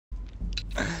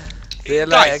See you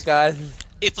later, guys.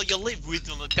 If you live with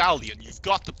an Italian, you've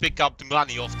got to pick up the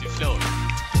money off the floor.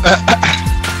 Right,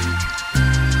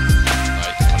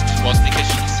 I'm just whilst Nick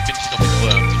finishes off his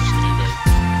work, I'm just gonna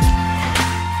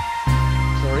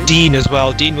go. Sorry? Dean as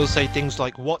well. Dean will say things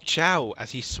like "watch out"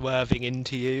 as he's swerving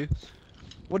into you.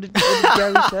 What did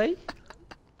Gary say?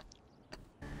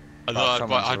 I know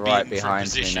someone's I'd right be in for a behind me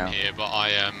position now. here, but I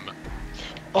am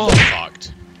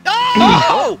fucked.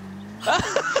 Oh!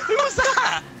 Who was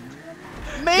that?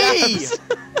 Me!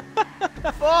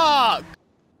 Fuck!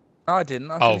 No, I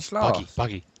didn't. I Oh, finished last.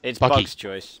 buggy. It's Buggy. Bug's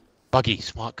choice. Buggy,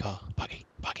 smart car. Buggy.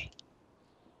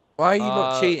 Why are you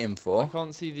not cheating I for?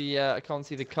 can't see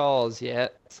the cars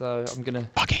yet, so I'm gonna.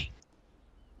 Buggy.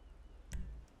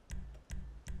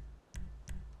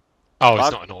 Oh, it's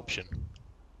Bug? not an option.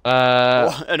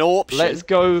 An option. Let's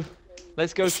go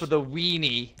for the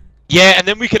weenie. Yeah, and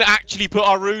then we can actually put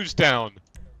our roofs down.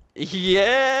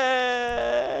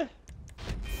 Yeah.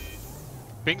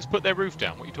 Bing's put their roof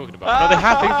down. What are you talking about? No, they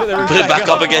have. Bing put their roof Put it back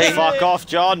up again. Fuck off,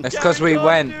 John. That's because we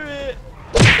went.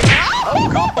 Oh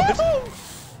god!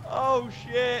 Oh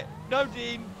shit! No,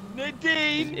 Dean.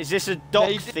 Nadine. Is this a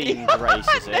dog-themed race?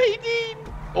 Is it? Nadine.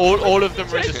 All of them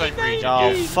are in the same region.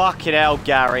 Oh fucking hell,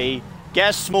 Gary! Get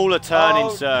a smaller turning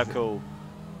circle.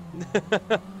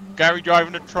 Gary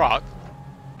driving a truck.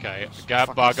 Okay, Bug,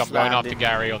 I'm going slammed after him.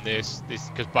 Gary on this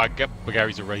because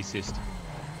Gary's a racist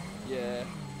Yeah.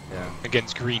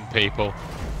 against green people.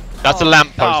 That's a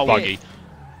lamppost, Buggy.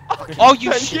 Oh,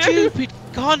 you stupid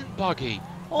cunt, Buggy!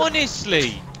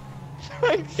 Honestly,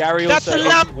 Gary that's a also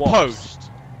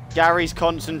lamppost. Gary's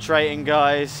concentrating,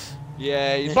 guys.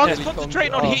 Yeah, he's Bug's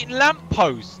concentrating on hitting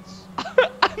lampposts.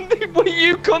 Well,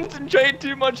 you concentrate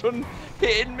too much on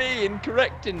hitting me and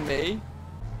correcting me.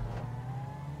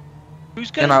 Who's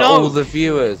You gonna know, know? all the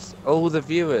viewers.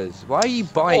 Why are you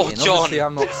biting? Oh, John. Obviously,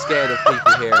 I'm not scared of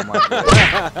people hearing my voice.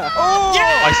 Oh!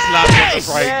 I slammed on the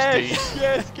brakes, Dean.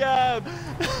 Yes, Gab.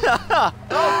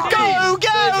 Go,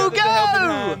 go,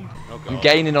 go! I'm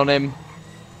gaining on him.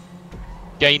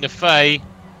 Gain a Faye.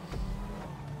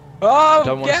 Oh,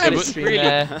 Don't want to yes, slipstream really?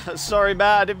 there. Sorry,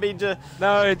 Matt. I didn't mean to.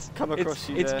 No, it's Come across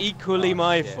you it's there. equally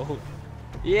my fault.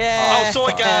 Oh,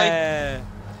 sorry, Gary. Yeah.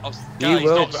 Oh, You Gary's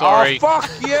will. not sorry. Oh, fuck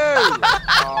you!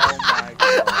 Oh my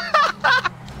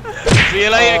god. See you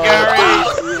later, Gary.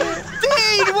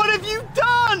 Dean, what have you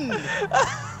done?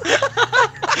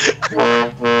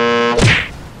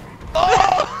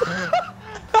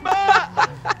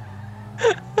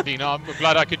 Dean, I'm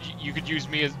glad you could use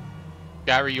me as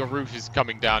Gary. Your roof is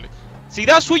coming down. See,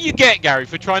 that's what you get, Gary,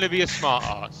 for trying to be a smart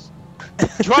ass.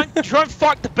 try and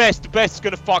fuck the best. The best's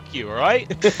gonna fuck you, all right?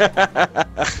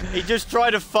 He just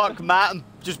tried to fuck Matt and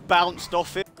just bounced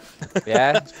off it.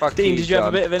 Yeah, fuck Dean, you, did you have a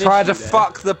John. bit of an Try issue to there?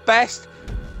 fuck the best.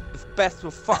 The best will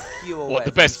fuck you or What,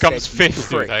 the whatever best you comes said, you fifth,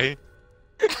 do prick. they?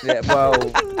 Yeah, well,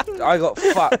 I got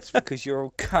fucked because you're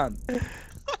all cunt.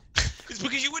 It's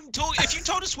because you wouldn't talk. If you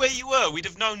told us where you were, we'd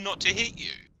have known not to hit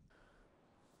you.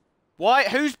 Why?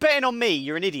 Who's betting on me?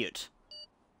 You're an idiot.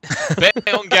 Bet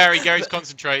on Gary. Gary's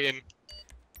concentrating.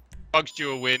 Bug's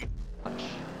due a win.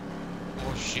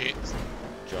 Oh shit.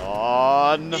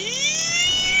 John.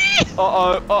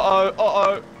 Uh-oh.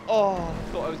 Oh,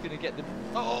 I thought I was gonna get the.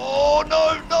 Oh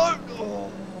no!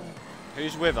 Oh.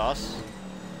 Who's with us?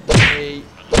 Me.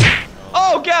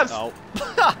 Oh, Gabs! No.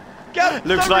 Gabs,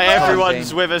 looks like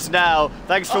everyone's with us now.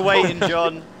 Thanks for waiting,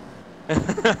 John.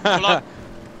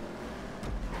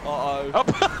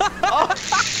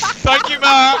 Thank you,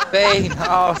 Matt. Dean,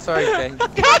 oh sorry, Dean.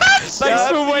 Thanks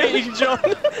for waiting, John.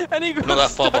 And he got Not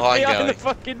that far stuck behind, behind Gary. the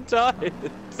fucking tires.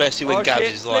 Especially when Gabs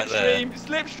is like there.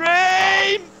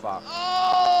 Slipstream! Oh, fuck.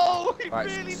 Oh, he Right,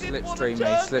 really didn't want to slipstream,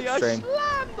 turn mate, me. I slipstream.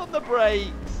 slammed on the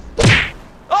brakes.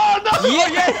 Oh no!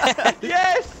 Yes!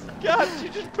 Yes! Gabs, you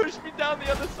just pushed me down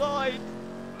the other side.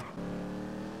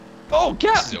 Oh,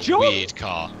 Gabs, This is a John! weird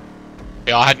car.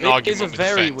 Yeah, I had an It argument is a with the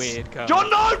very fence. weird car. John,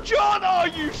 no, John! Oh,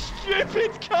 you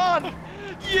stupid cunt!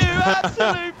 You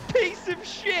absolute piece of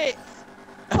shit!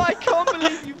 I can't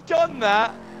believe you've done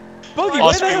that! Buggy,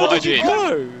 Ask where me the what hell I did you did.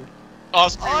 go?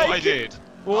 Ask me what I can- did.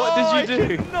 What did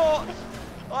you do?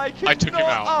 I took him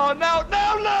out. Oh,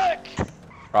 now look!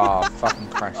 Oh, fucking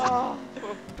crashed. Oh,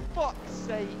 for fuck's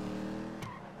sake.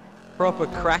 Proper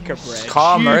cracker bread.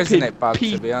 Karma, isn't Stupid it, Bug, to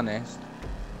peep. be honest?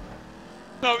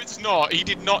 No, it's not. He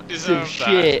did not Piece of deserve that.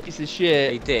 shit. Piece of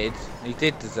shit. He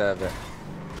did deserve it.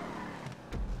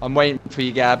 I'm waiting for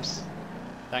you, Gabs.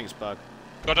 Thanks, Bug.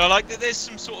 But I like that there's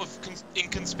some sort of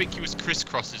inconspicuous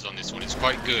crisscrosses on this one. It's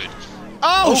quite good.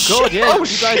 Oh, God, yeah. Oh,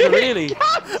 you guys are really.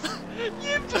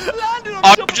 You've just landed on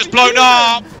I'm top just of blown me.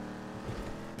 up!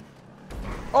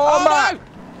 Oh,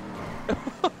 no!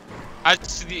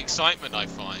 Adds to the excitement, I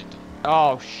find.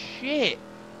 Oh shit!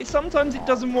 Sometimes it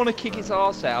doesn't want to kick its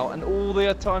ass out, and all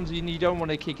the times when you don't want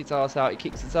to kick its ass out, it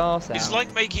kicks its ass out. It's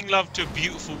like making love to a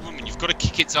beautiful woman. You've got to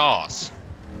kick its ass.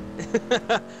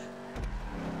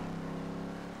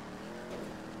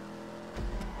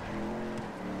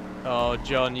 Oh,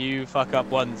 John, you fuck up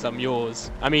once, I'm yours.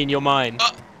 I mean, you're mine.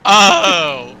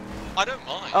 Oh! I don't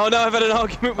mind. Oh no, I've had an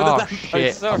argument with a lamppost.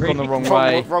 Shit, Sorry. I've gone the wrong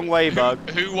way. Wrong way, bug.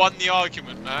 Who won the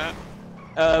argument, man?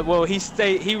 Well, he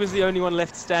was the only one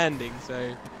left standing,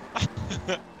 so.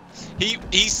 He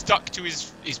stuck to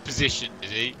his position, did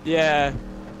he? Yeah.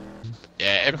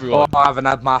 Yeah, Oh, everyone. I haven't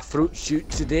had my fruit shoot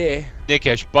today.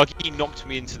 Nikesh, Buggy knocked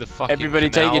me into the fucking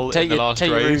Everybody canal take in the last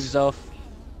your race. roofs off.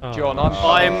 John,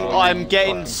 I'm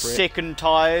getting fucking sick and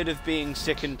tired of being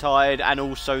sick and tired, and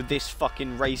also this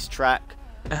fucking racetrack.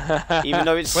 Even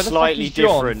though it's Where the fuck slightly is John?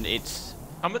 different, it's.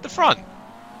 I'm at the front.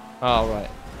 Oh right.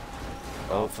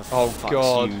 Oh, for Oh, fuck's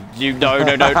God. You no.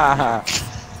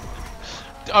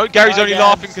 Oh, Gary's Hi, only Gabs.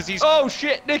 laughing because he's. Oh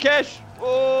shit, Nikesh!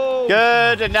 Oh.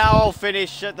 Good, and now I'll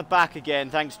finish at the back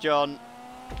again. Thanks, John.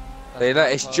 Hey, look,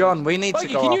 it's John. We need to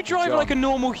Buggy, go. can you after drive John. like a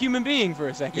normal human being for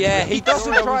a second? Yeah, he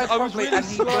doesn't drive I was properly, really and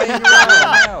he's slow. going around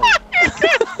now.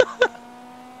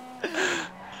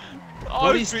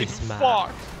 What is this, man?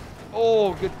 fucked.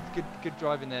 Oh, good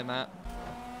driving there, Matt.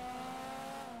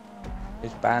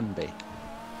 It's Bambi.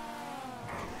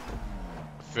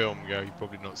 Film, Gary. You've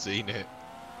probably not seen it.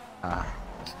 Ah.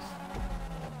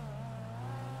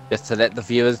 Just to let the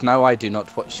viewers know, I do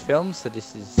not watch films, so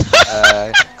this is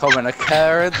a common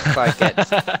occurrence. I get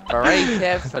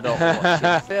berated for not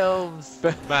watching films.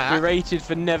 Matt, Berated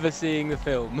for never seeing the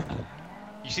film.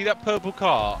 you see that purple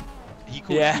car? He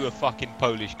calls Yeah. you a fucking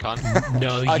Polish cunt.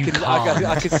 No, I you can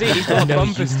can't. see he's got a No,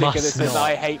 bumper you sticker that must says not.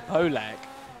 "I hate Polak."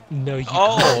 No, you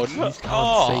Oh, can't. no. You can't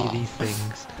Oh. say these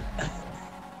things.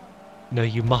 No,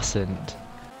 you mustn't.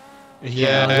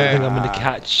 Yeah. I don't think I'm going to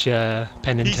catch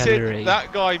Penn and He Tellery. said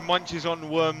that guy munches on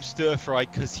worm stir fry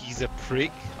because he's a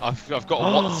prick. I've got a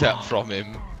WhatsApp from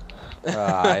him.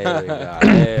 Ah, here we go.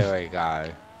 Here we go.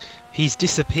 He's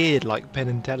disappeared like Penn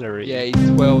and Tellery. Yeah, he's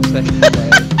 12 seconds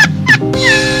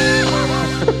away.